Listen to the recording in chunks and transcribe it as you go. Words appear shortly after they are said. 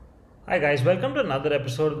Hi, guys. Welcome to another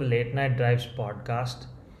episode of the Late Night Drives podcast.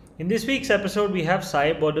 In this week's episode, we have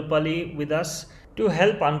Sai Boddupalli with us to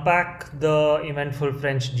help unpack the eventful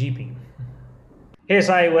French GP. Hey,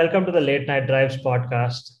 Sai, welcome to the Late Night Drives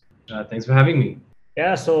podcast. Thanks for having me.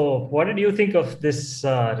 Yeah, so what did you think of this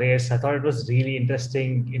race? I thought it was really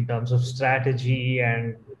interesting in terms of strategy,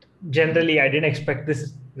 and generally, I didn't expect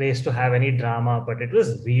this race to have any drama, but it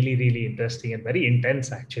was really, really interesting and very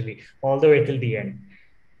intense, actually, all the way till the end.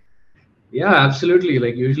 Yeah, absolutely.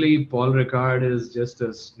 Like usually, Paul Ricard is just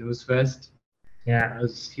a snooze fest. I Yeah.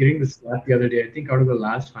 was hearing the stat the other day. I think out of the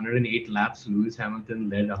last 108 laps, Lewis Hamilton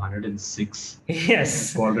led 106 and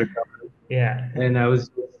Yes. Paul Ricard. Yeah. And I was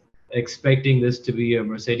expecting this to be a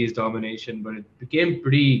Mercedes domination, but it became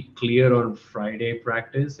pretty clear on Friday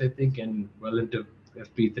practice, I think, and well into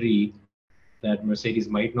FP3 that Mercedes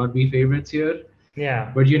might not be favorites here. Yeah.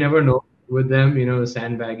 But you never know with them,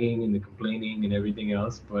 sandbagging and the complaining and everything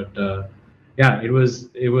else. But yeah, it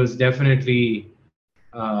was definitely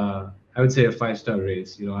I would say a five-star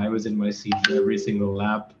race. I was in my seat for every single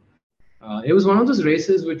lap. It was one of those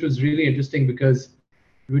races which was really interesting because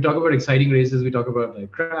we talk about exciting races, we talk about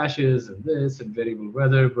like crashes and this and variable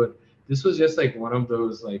weather, but this was just like one of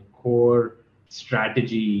those like core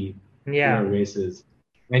strategy, Yeah. races.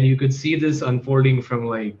 And you could see this unfolding from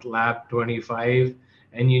like lap 25,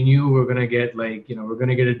 and you knew we're gonna get like, we're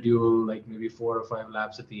gonna get a duel like maybe 4 or 5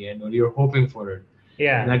 laps at the end, or you're hoping for it, and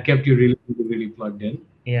Yeah. that kept you really, really, really plugged in.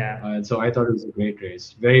 Yeah. And so I thought it was a great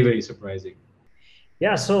race, very, very surprising.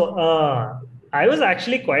 Yeah. So I was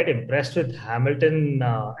actually quite impressed with Hamilton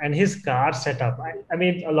and his car setup. I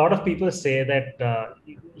mean, a lot of people say that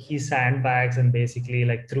he sandbags and basically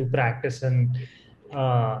like through practice and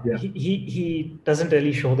Yeah. he doesn't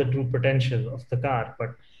really show the true potential of the car.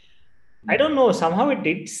 But I Yeah. don't know. Somehow it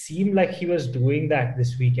did seem like he was doing that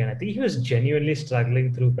this weekend. I think he was genuinely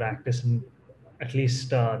struggling through practice and at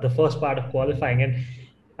least the first part of qualifying. And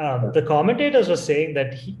Yeah. the commentators were saying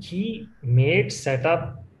that he made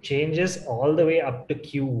setup changes all the way up to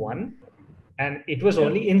Q1. And it was Yeah.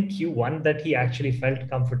 only in Q1 that he actually felt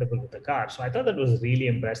comfortable with the car. So I thought that was really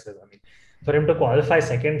impressive. I mean, for him to qualify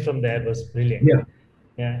second from there was brilliant. Yeah.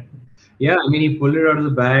 Yeah. Yeah, I mean, he pulled it out of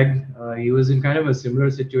the bag. He was in kind of a similar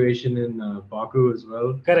situation in Baku as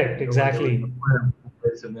well. Correct. When there was Exactly. no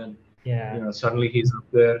this, and then Yeah. suddenly he's up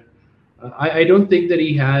there. I don't think that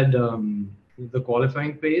he had the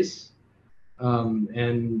qualifying pace,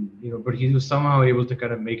 and but he was somehow able to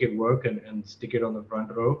kind of make it work and stick it on the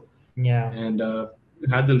front row, Yeah. and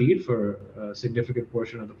had the lead for a significant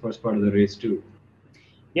portion of the first part of the race too.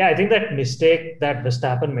 Yeah, I think that mistake that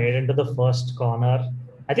Verstappen made into the first corner,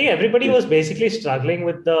 I think everybody Yeah, was basically struggling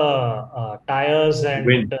with the tires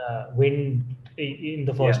win. and wind in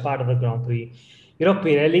the first Yeah. part of the Grand Prix. You know,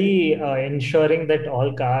 Pirelli ensuring that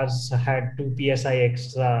all cars had 2 psi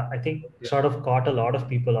extra, I think sort of caught a lot of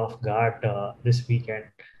people off guard this weekend.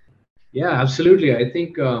 Yeah, absolutely. I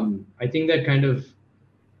think that kind of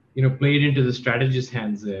played into the strategist's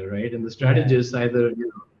hands there, right? And the Yeah. strategists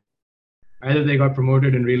either they got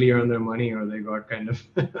promoted and really earned their money, or they got kind of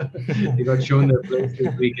they got shown their place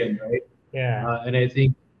this weekend, right? Yeah. And I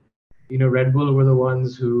think Red Bull were the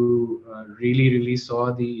ones who really, really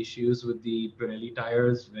saw the issues with the Pirelli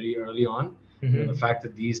tires very early on. The Hmm. fact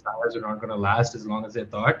that these tires are not going to last as long as they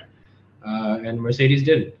thought, and Mercedes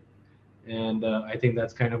didn't. And I think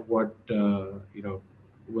that's kind of what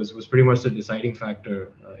was pretty much the deciding factor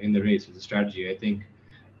in the race, was the strategy. I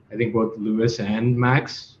think both Lewis and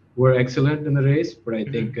Max were excellent in the race, but I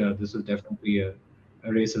think Hmm. this was definitely a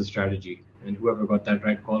race of strategy, and whoever got that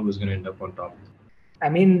right call was going to end up on top. I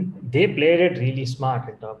mean, they played it really smart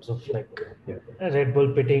in terms of like Yeah, Red Bull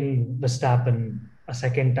pitting Verstappen a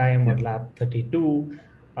second time yeah, on lap 32.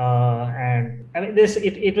 And I mean,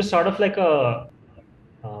 it was sort of like a,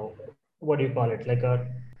 uh, what do you call it? Like a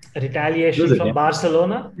it was retaliation a from damn.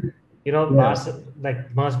 Barcelona. You know, Yeah, like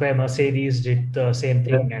Mercedes did the same yeah,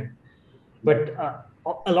 thing. And yeah. but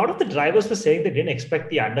a lot of the drivers were saying they didn't expect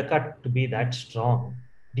the undercut to be that strong.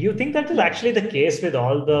 Do you think that is Yeah. actually the case with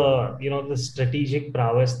all the, the strategic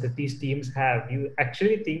prowess that these teams have? You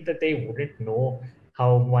actually think that they wouldn't know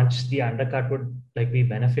how much the undercut would like be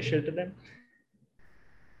beneficial to them?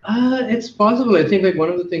 It's possible. I think like one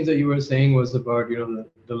of the things that you were saying was about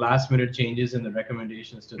the last minute changes in the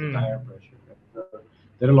recommendations to the tire Hmm. pressure. Right? So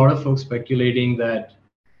there are a lot of folks speculating that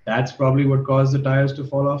that's probably what caused the tires to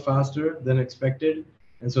fall off faster than expected,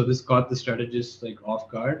 and so this caught the strategists like off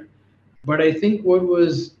guard. But I think what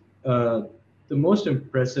was uh, the most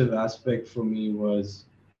impressive aspect for me was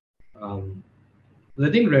um, I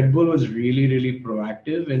think Red Bull was really, really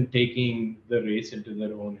proactive in taking the race into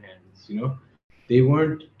their own hands. they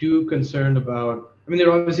weren't too concerned about. I mean,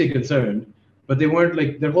 they're obviously concerned, but they weren't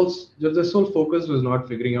like their sole focus was not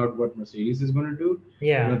figuring out what Mercedes is going to do.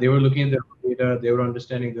 Yeah. They were looking at their own data, they were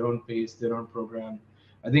understanding their own pace, their own program.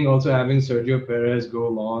 I think also having Sergio Perez go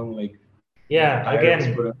long, like the Yeah. tire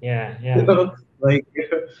expert, Again. Yeah. you Yeah. know, like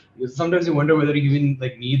sometimes you wonder whether he even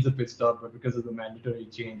like needs a pit stop, but because of the mandatory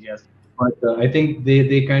change, yes. But I think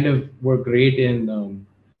they kind of were great in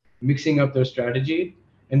mixing up their strategy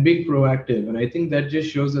and being proactive. And I think that just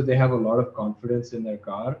shows that they have a lot of confidence in their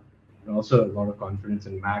car and also a lot of confidence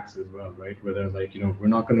in Max as well, right? Where they're like,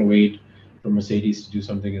 we're not going to wait for Mercedes to do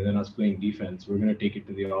something and then us playing defense. We're going to take it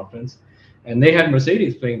to the offense. And they had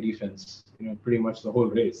Mercedes playing defense, pretty much the whole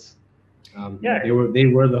race. They Yeah.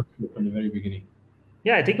 were the from the very beginning.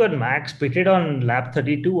 Yeah, I think when Max pitted on lap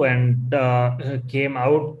 32 and came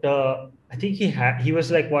out, I think he was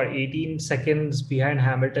like what 18 seconds behind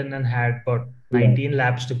Hamilton and had about Yeah, 19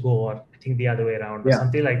 laps to go, or I think the other way around, or yeah,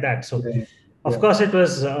 something like that. So, yeah, of yeah, course, it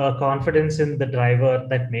was confidence in the driver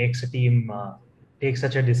that makes a team take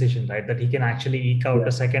such a decision, right? That he can actually eke out a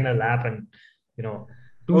yeah. second a lap and you know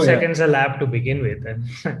two Oh yeah, seconds a lap to begin with, and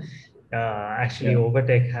actually yeah.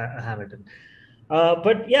 overtake Hamilton.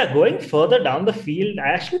 But yeah, going further down the field, I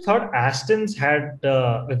actually thought Aston's had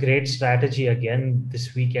a great strategy again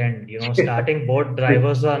this weekend. Starting both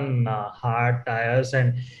drivers on hard tires,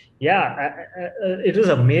 and yeah, it was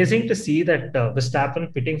amazing to see that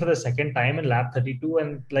Verstappen pitting for the second time in lap 32,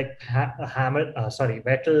 and like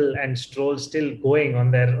Vettel and Stroll still going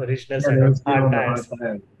on their original Yeah, set they were of still hard on the hard tires.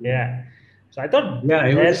 tire. Yeah, Yeah, so I thought yeah.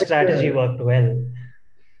 It their was like strategy worked well.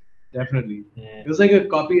 definitely. Yeah, It was like a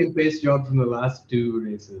copy and paste job from the last two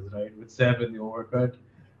races, right? With Seb and the overcut.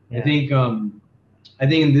 I yeah. think I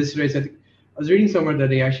think in this race, I was reading somewhere that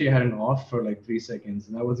they actually had an off for like 3 seconds,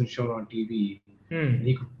 and that wasn't shown on TV. And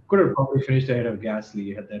he Hmm. could have probably finished ahead of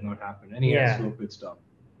Gasly had that not happened, and he had a slow Yeah. pit stop.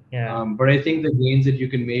 Yeah. But I think the gains that you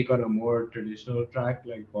can make on a more traditional track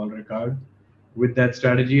like Paul Ricard with that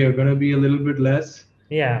strategy are going to be a little bit less.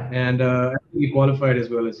 Yeah. And I think he qualified as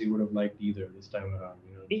well as he would have liked either this time around.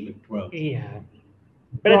 Like 12th. Yeah.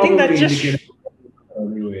 But I think that Probably just indicated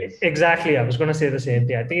early ways. exactly, I was going to say the same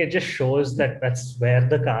thing. I think it just shows that that's where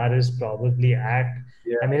the car is probably at.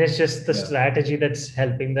 Yeah, I mean, it's just the yeah, strategy that's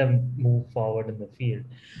helping them move forward in the field.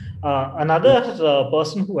 Another yeah,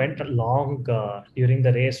 person who went long during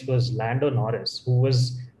the race was Lando Norris, who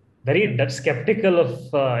was very skeptical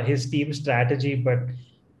of his team strategy, but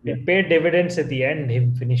yeah. it paid dividends at the end,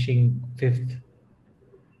 him finishing fifth.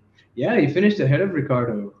 Yeah, he finished ahead of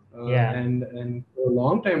Ricardo, Yeah. and for a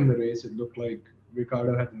long time in the race, it looked like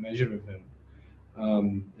Ricardo had the measure of him.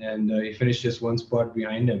 And he finished just one spot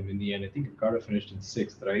behind him in the end. I think Ricardo finished in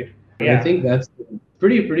sixth, right? But I Yeah. think that's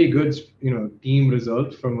pretty good, team result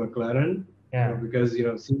from McLaren. Yeah. Because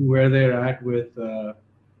seeing where they're at with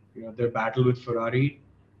their battle with Ferrari,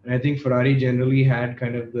 and I think Ferrari generally had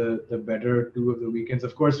kind of the better two of the weekends.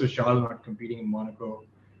 Of course, with Charles not competing in Monaco,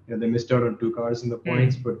 they missed out on two cars in the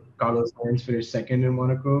points, Hmm. but Carlos Sainz finished second in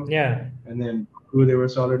Monaco, Yeah. and then Baku, they were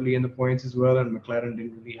solidly in the points as well, and McLaren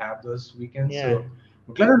didn't really have those weekends. Yeah. So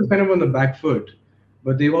McLaren is kind of on the back foot,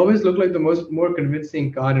 but they've always looked like the more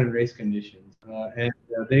convincing car in race conditions, and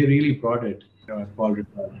they really brought it, at Paul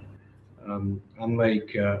Ricard.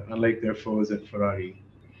 Unlike their foes at Ferrari.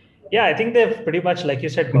 Yeah, I think they've pretty much, like you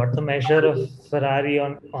said, got the measure of Ferrari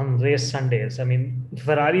on race Sundays. I mean,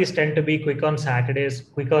 Ferraris tend to be quick on Saturdays,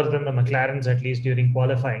 quicker than the McLarens, at least during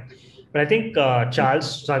qualifying. But I think Yeah, Charles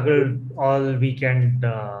struggled all weekend.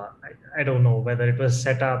 I don't know whether it was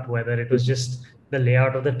set up, whether it was just the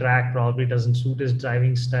layout of the track probably doesn't suit his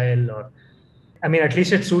driving style, or I mean, at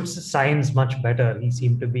least it suits Sainz much better. He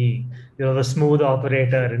seemed to be, the smooth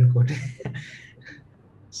operator in quote.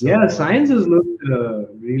 yeah. So Sainz has looked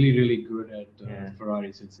really good at yeah,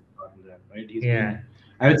 Ferrari since he got in that. Right, yeah,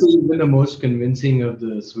 I would say he's been the most convincing of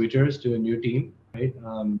the switchers to a new team. Right,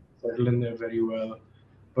 settled in there very well.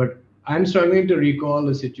 But I'm struggling to recall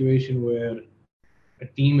a situation where a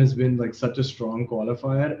team has been like such a strong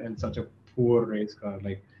qualifier and such a poor race car.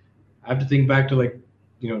 Like I have to think back to like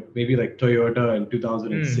maybe like Toyota in mm,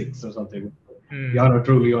 2006 or something. mm, Yano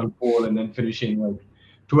truly on pole and then finishing like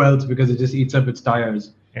 12th because it just eats up its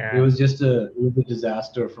tires. yeah. It was a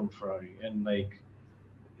disaster from Ferrari, and like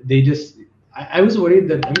they just I was worried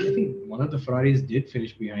that I think one of the Ferraris did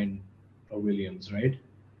finish behind a Williams, right?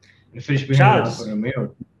 It finished behind an Alfa Charles,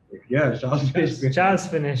 Romeo. Yeah, Charles finished behind Charles a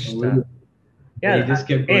finished. Williams. Yeah, he Yeah, just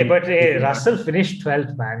kept hey, going. but hey, Russell finished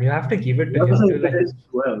 12th, man. You have to give it He to him also too. Like, finished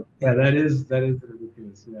 12. Yeah, that is ridiculous.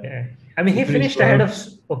 goodness. Yeah. Yeah. I mean, He he finished finished ahead 12th.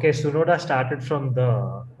 of, okay, Sunoda started from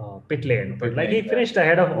the pit lane, but Pit like he lane. finished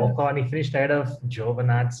ahead of Yeah. Ocon, he finished ahead of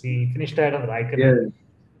Giovinazzi, he finished ahead of Yeah. Raikkonen.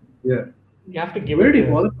 Yeah. You have to give Where it did he to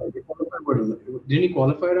him. qualify? Didn't he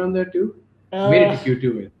qualify around there too? He made it to Uh,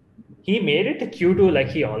 Q2. he made it to Q2 like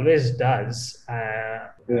he always does.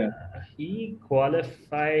 Yeah. He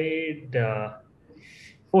qualified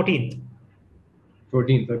 14th.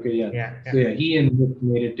 14th. Okay. Yeah. Yeah, So yeah, yeah, he and Nick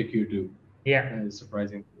made it to Q2. yeah, That is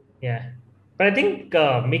surprising. yeah. But I think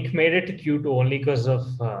Mick made it to Q2 only because of,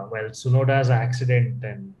 well, Tsunoda's accident.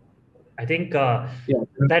 And I think Yeah.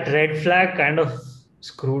 that red flag kind of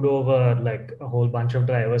screwed over like a whole bunch of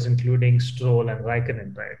drivers, including Stroll and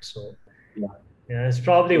Raikkonen, right? So, Yeah. yeah, that's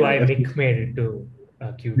probably Yeah. why Definitely. Mick made it to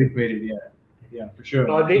Q2. Nick made it. Yeah. Yeah. For sure. I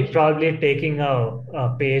Probably, think he. probably taking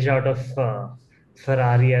a page out of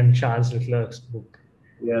Ferrari and Charles Leclerc's book.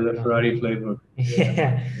 Yeah. The Uh, Ferrari playbook. Yeah.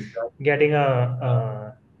 yeah, Exactly. getting Uh,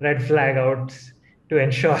 a red flag out to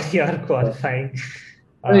ensure you're yeah. qualifying.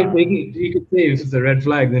 I mean, Uh, you could say if it's a red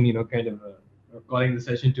flag, then kind of calling the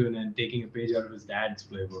session to and then taking a page out of his dad's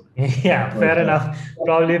playbook. yeah, fair But enough.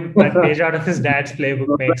 Probably that page out of his dad's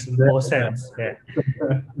playbook makes more sense. Yeah.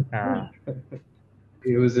 Uh,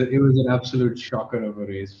 it was an absolute shocker of a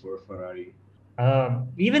race for Ferrari.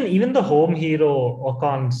 even the home hero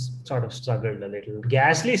Ocon sort of struggled a little.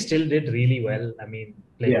 Gasly still did really well. I mean,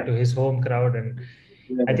 playing Yeah, to his home crowd, and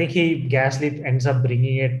I yeah. think Gasly ends up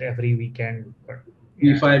bringing it every weekend. But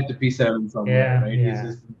yeah, P5 to P7 somewhere, yeah, right? He's yeah.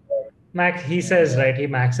 just Max, he and says right, he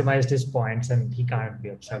maximized his points, and he can't be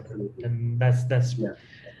upset with it. absolutely, And that's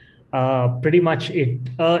yeah, pretty much it.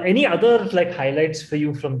 Any other like highlights for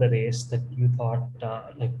you from the race that you thought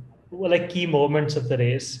like were like key moments of the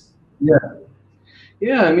race? yeah,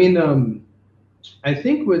 yeah. I mean, I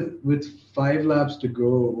think with 5 laps to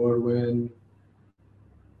go, or when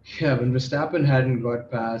Verstappen hadn't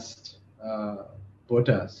got past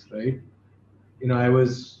Bottas, right?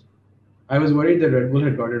 I was worried that Red Bull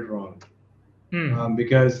had got it wrong, Hmm.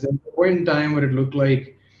 because there was a point in time where it looked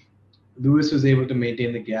like Lewis was able to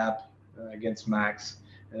maintain the gap against Max.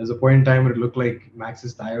 And there was a point in time where it looked like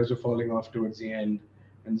Max's tires were falling off towards the end,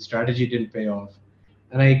 and the strategy didn't pay off.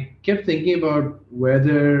 And I kept thinking about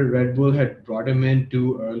whether Red Bull had brought him in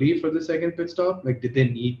too early for the second pit stop. Like, did they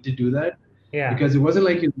need to do that? Yeah. Because it wasn't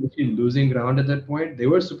like he was actually losing ground at that point. They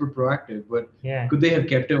were super proactive, but Yeah. could they have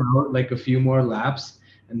kept him out like a few more laps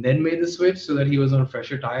and then made the switch so that he was on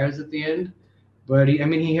fresher tires at the end? But I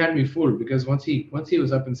mean, he had me fooled because once he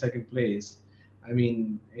was up in second place, I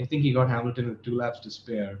mean, I think he got Hamilton with 2 laps to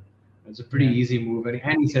spare. It's a pretty Yeah. easy move, and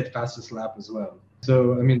he set fastest lap as well.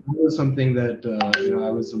 So I mean, that was something that I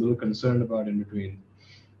was a little concerned about in between.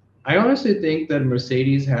 I honestly think that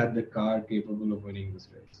Mercedes had the car capable of winning this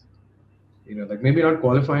race. Like maybe not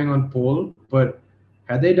qualifying on pole, but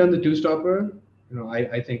had they done the two-stopper,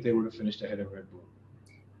 I think they would have finished ahead of Red Bull.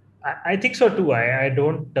 I think so too. I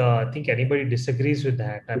don't think anybody disagrees with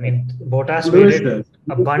that. I Yeah. mean, Bottas made Lewis it does. Lewis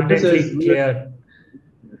says abundantly Lewis, clear.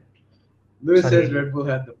 Lewis says Sorry, Red Bull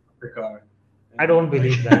had the car, I don't and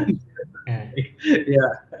believe that. Yeah.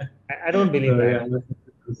 yeah. I don't believe So yeah,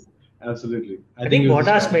 that. absolutely. I I think think it was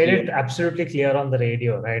a Bottas made strategy. it absolutely clear on the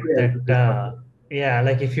radio, right? Yeah, That this time. yeah,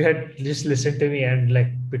 like if you had just listened to me and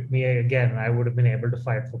like put me again, I would have been able to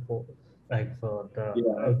fight like for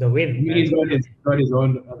Yeah, the I win, mean, right? he's got his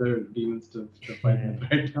own other demons to fight Yeah,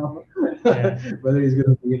 with right now. yeah, Whether he's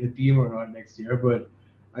going to be in the team or not next year, but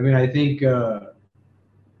I mean, I think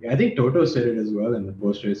Toto said it as well in the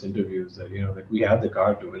post-race interviews that like we had the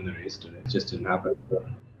car to win the race today. It just didn't happen. So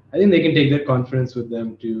I think they can take that confidence with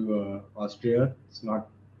them to Austria. It's not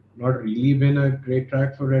really been a great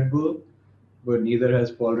track for Red Bull, but neither has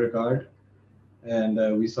Paul Ricard.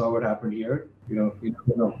 And we saw what happened here. You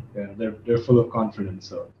never know. Yeah, they're full of confidence.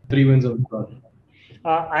 So yeah. 3 wins on the trot.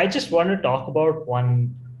 I just want to talk about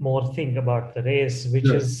one more thing about the race, which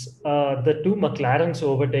Sure. is the two McLarens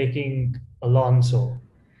overtaking Alonso.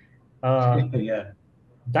 Uh, Yeah,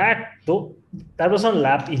 that though that was on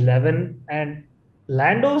lap 11, and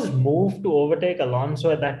Lando's move to overtake Alonso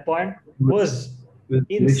at that point it was, was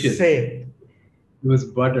it was delicious. insane. It was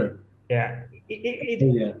butter. Yeah.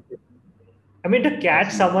 Yeah, I mean, to catch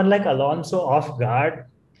absolutely. someone like Alonso off guard,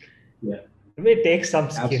 Yeah, it may take some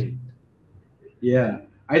skill. absolutely. Yeah,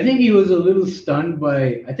 I think he was a little stunned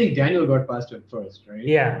by. I think Daniel got past him first, right?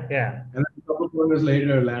 Yeah, yeah, And then a couple of corners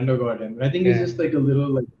later, Lando got him. And I think he's yeah, just like a little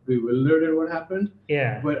like bewildered at what happened.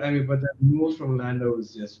 yeah. But I mean, but that move from Lando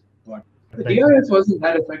was just what. The Like, DRS wasn't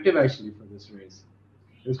that effective actually for this race.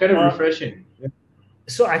 It was kind of uh, refreshing. Yeah,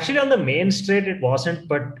 so actually on the main straight it wasn't,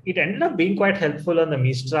 but it ended up being quite helpful on the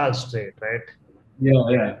Mistral straight, right?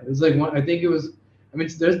 yeah. It was like one. I think it was. I mean,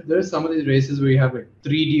 there's some of these races where you have like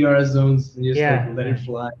three DRS zones and you just like Yeah, let it yeah.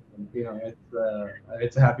 fly. And,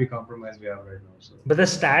 it's a happy compromise we have right now. So But the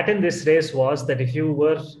stat in this race was that if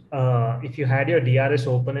you had your DRS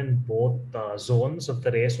open in both zones of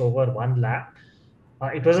the race over one lap,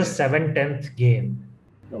 it was a yeah. 7/10 gain.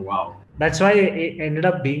 Oh wow. That's why it ended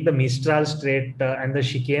up being the Mistral straight and the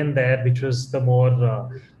chicane there, which was the more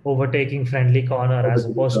overtaking friendly corner as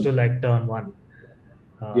opposed to like turn one.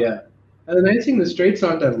 Uh, Yeah. And the nice thing, the straights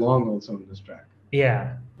aren't that long also on this track,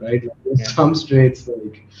 yeah, right? Like, there's yeah. some straights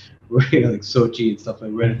like where, like Sochi and stuff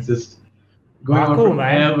like where it's Mhm. just going on Baku,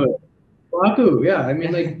 man. forever. Baku, yeah. I mean,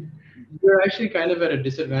 Yeah. like you're actually kind of at a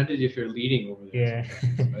disadvantage if you're leading over there Yeah.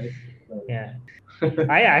 sometimes, right? Yeah. So,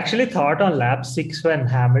 I actually thought on lap six when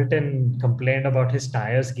Hamilton complained about his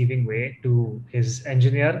tires giving way to his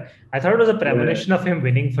engineer, I thought it was a yeah. premonition of him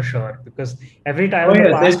winning for sure because every time Oh in the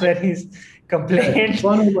yes, past where he's yeah. complained,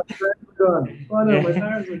 Oh no, my tires are gone. Oh no, my yeah,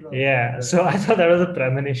 tires are gone. yeah. Yeah. So I thought that was a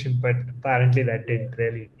premonition, but apparently that Yeah. didn't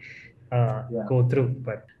really Yeah. go through.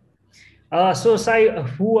 But so Sai,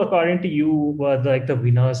 who according to you were like the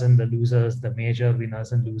winners and the losers, the major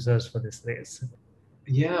winners and losers for this race?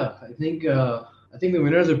 Yeah, I think the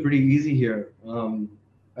winners are pretty easy here.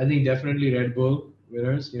 I think definitely Red Bull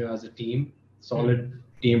winners. As a team, solid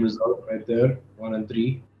Hmm. team result right there, 1 and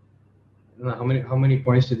 3. I don't know how many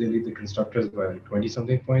points did they lead the constructors by? Like 20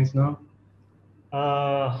 something points now.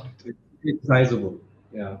 Uh, It's sizable,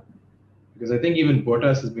 yeah. Because I think even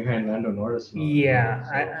Bottas is behind Lando Norris now as well. Yeah,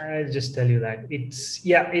 So I'll just tell you that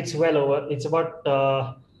it's well over. It's about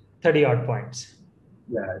 30 odd points.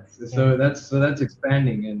 yeah, Yeah, so that's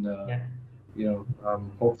expanding, and yeah,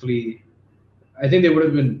 hopefully I think they would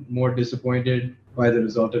have been more disappointed by the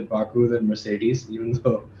result at Baku than Mercedes, even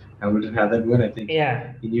though Hamilton had that win. I think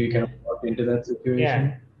yeah, he knew he kind yeah, of walked into that situation.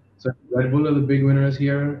 yeah. So Red Bull are the big winners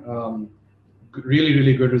here. Really,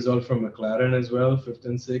 really good result from McLaren as well, fifth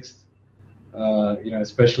and sixth.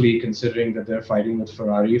 Especially considering that they're fighting with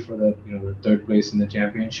Ferrari for the third place in the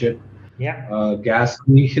championship. Yeah.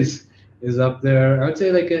 Gasly is up there. I would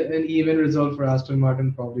say like an even result for Aston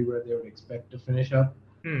Martin, probably where they would expect to finish up.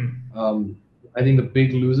 Hmm. Um, I think the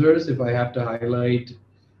big losers, if I have to highlight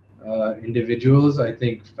individuals, I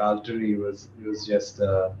think Valtteri was just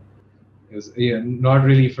it was not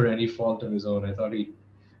really for any fault of his own.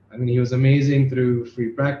 I mean, he was amazing through free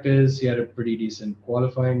practice. He had a pretty decent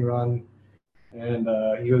qualifying run, and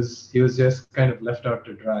he was just kind of left out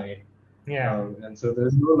to dry. Yeah. And so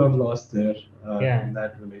there's no love lost there in Yeah.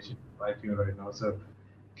 that relationship, I feel right now. So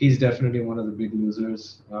he's definitely one of the big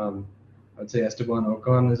losers. I'd say Esteban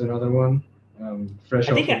Ocon is another one, fresh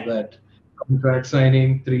I think. off of that contract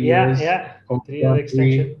signing, 3 years, Yeah. Yeah. home 3 year run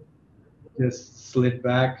three, extension. just slid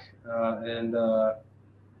back. And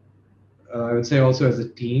I would say also as a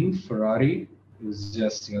team, Ferrari is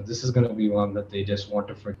just, this is going to be one that they just want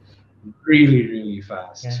to forget really, really Yeah.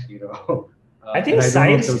 fast. I And think I don't know if Sainz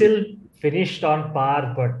they'll get still finished on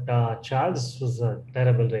par, but Charles was a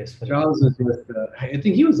terrible race for him. Charles is just. I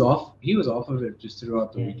think he was off. He was off of it just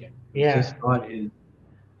throughout the Yeah. weekend. It was Yeah. just not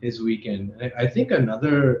his weekend. I think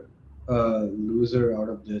another loser out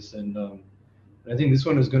of this, and I think this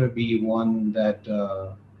one is going to be one that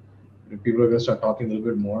people are going to start talking a little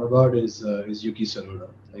bit more about is Yuki Tsunoda.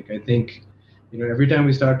 Like I think, every time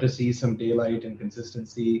we start to see some daylight and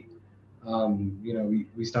consistency,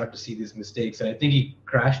 we start to see these mistakes. And I think he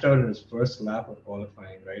crashed out in his first lap of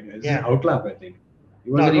qualifying. Right, this is Yeah. outlap. I think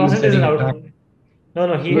he No, wasn't it even wasn't as an setting a out. time. No,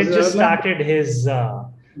 no, It he was had an just outlap. started his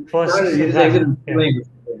first He just exited run. his Yeah. lane,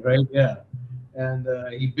 right? Yeah, and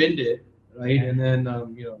he binned it, right? Yeah. And then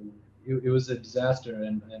it was a disaster,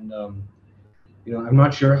 and I'm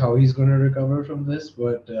not sure how he's going to recover from this,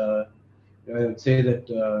 but I would say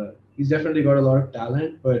that he's definitely got a lot of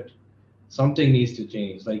talent, but something needs to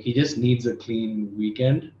change. Like he just needs a clean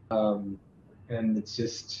weekend, and it's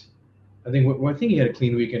just. I think he had a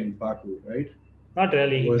clean weekend in Baku, right? Not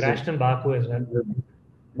really. Or He was it crashed in Baku as well in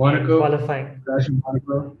Monaco? qualifying. Crash in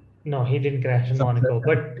Monaco. No, he didn't crash in Something like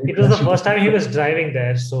Monaco, that. but He it was the crashed in first time he Monaco. was driving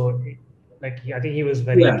there. So, I think he was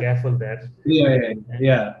very Yeah, careful there. Yeah.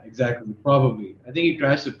 yeah, exactly. Probably. I think he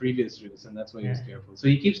crashed the previous race, and that's why he was Yeah. careful. So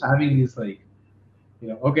he keeps having these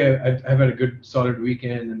okay, I've had a good solid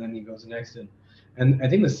weekend, and then he goes next, and I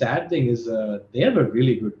think the sad thing is they have a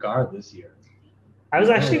really good car this year. I was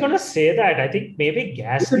actually going to Like say that. I think maybe they could be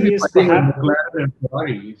Gasly is fighting with perhaps. McLaren and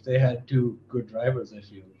Ferrari if they had two good drivers. I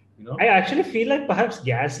feel, you know. I actually feel like perhaps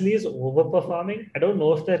Gasly is overperforming. I don't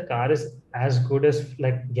know if their car is as good as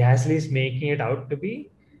like Gasly is making it out to be.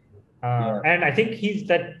 Yeah, And I think he's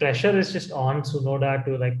that pressure is just on Tsunoda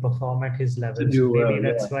to like perform at his to level. So do maybe well.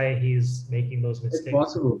 that's Yeah, why he's making those it's mistakes.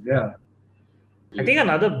 possible. Yeah, I think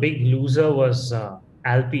another big loser was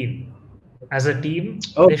Alpine. As a team,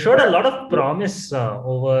 Oh, they showed a lot of yeah, promise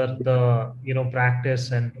over the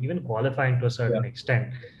practice and even qualifying to a yeah, certain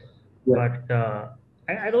extent. yeah, But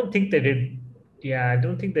I don't think they did. Yeah, I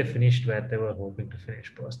don't think they finished where they were hoping to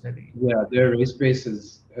finish personally. yeah. Their race pace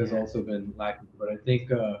has Yeah, also been lacking, but I think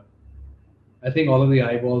all of the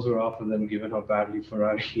eyeballs were off of them, given how badly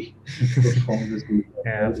Ferrari performed this weekend.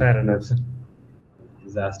 yeah, Right? fair It enough. was a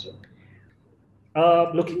disaster.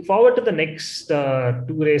 Looking forward to the next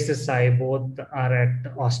two races. I both are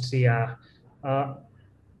at Austria. Uh,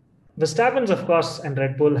 Verstappen's, of course, and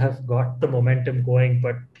Red Bull have got the momentum going,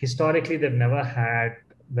 but historically they've never had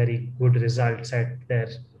very good results at their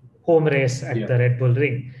home race at Yeah, the Red Bull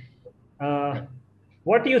Ring. Uh,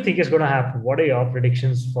 what do you think is going to happen? What are your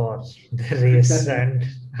predictions for the race, and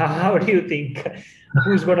how do you think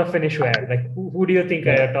who's going to finish where? Like, who do you think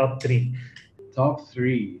are yeah. your top three? Top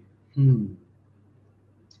three. Hmm.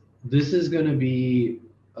 This is going to be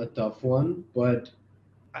a tough one, but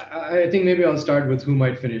I think maybe I'll start with who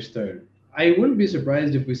might finish third. I wouldn't be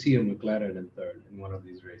surprised if we see a McLaren in third in one of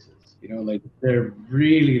these races. Like they're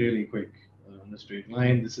really, really quick on the straight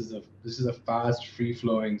line. This is a fast,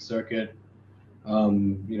 free-flowing circuit.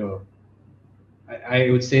 Um, you know, I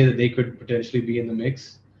would say that they could potentially be in the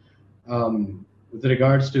mix. With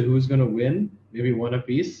regards to who's going to win, maybe one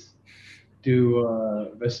apiece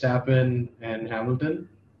to Verstappen and Hamilton.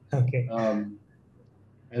 Okay. Um,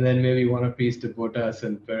 and then maybe one apiece to Bottas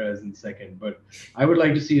and Perez in second. But I would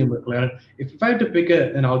like to see a McLaren. If I had to pick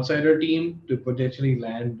an outsider team to potentially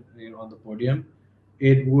land on the podium,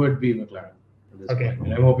 it would be McLaren at this Okay. point.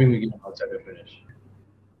 And I'm hoping we get an outsider finish.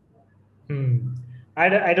 Hmm.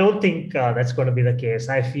 I don't think that's going to be the case.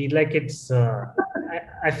 I feel like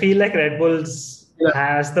I feel like Red Bulls Yeah,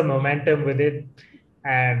 has the momentum with it.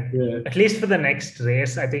 And yeah, at least for the next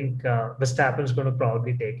race, I think Verstappen's going to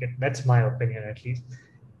probably take it. That's my opinion, at least.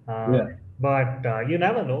 yeah, But you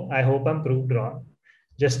never know. I hope I'm proved wrong,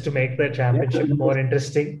 just to make the yeah. championship more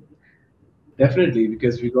interesting. Definitely,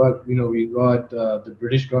 because we got the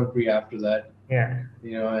British Grand Prix after that. Yeah.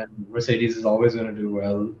 And Mercedes is always going to do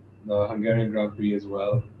well. The Hungarian Grand Prix as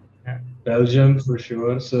well. Yeah. Belgium for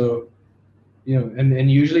sure. So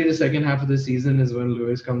and usually the second half of the season is when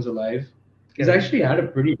Lewis comes alive. He's Correct. actually had a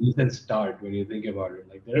pretty decent start when you think about it.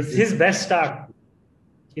 Like It's his best start.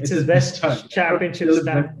 It's it's his his best best start. I don't know if it's championship still his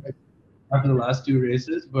best start. start after the last two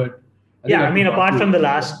races, but I think Yeah, I after mean, apart Baku, from the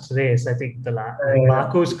last race, I think like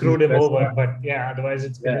Baku this is screwed the him best over, start. but yeah, otherwise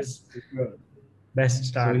it's been Yeah, his for sure. best So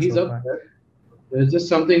start he's so up far. there. There's just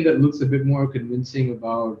something that looks a bit more convincing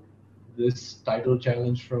about this title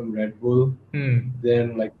challenge from Red Bull Hmm.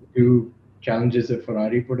 than like the two challenges that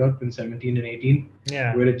Ferrari put up in 17 and 18,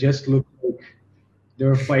 Yeah, where it just looked like they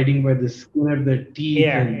were fighting by the skin of their teeth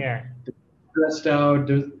yeah, and yeah. stressed out.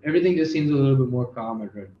 Everything just seems a little bit more calm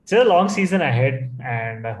at Red Bull. It's a long season ahead,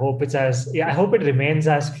 and I hope I hope it remains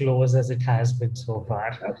as close as it has been so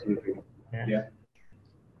far. Absolutely. Yeah. Yeah,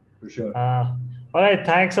 for sure. Uh, all right.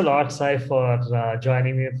 Thanks a lot, Sai, for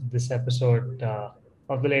joining me for this episode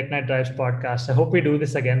of the Late Night Drives podcast. I hope we do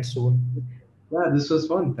this again soon. Yeah, this was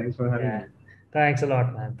fun. Thanks for having Yeah. me. Thanks a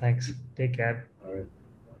lot, man. Thanks. Take care. All right.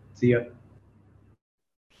 See ya.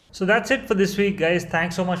 So that's it for this week, guys.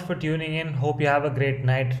 Thanks so much for tuning in. Hope you have a great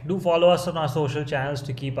night. Do follow us on our social channels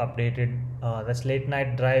to keep updated. That's Late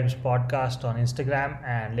Night Drives Podcast on Instagram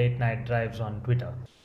and Late Night Drives on Twitter.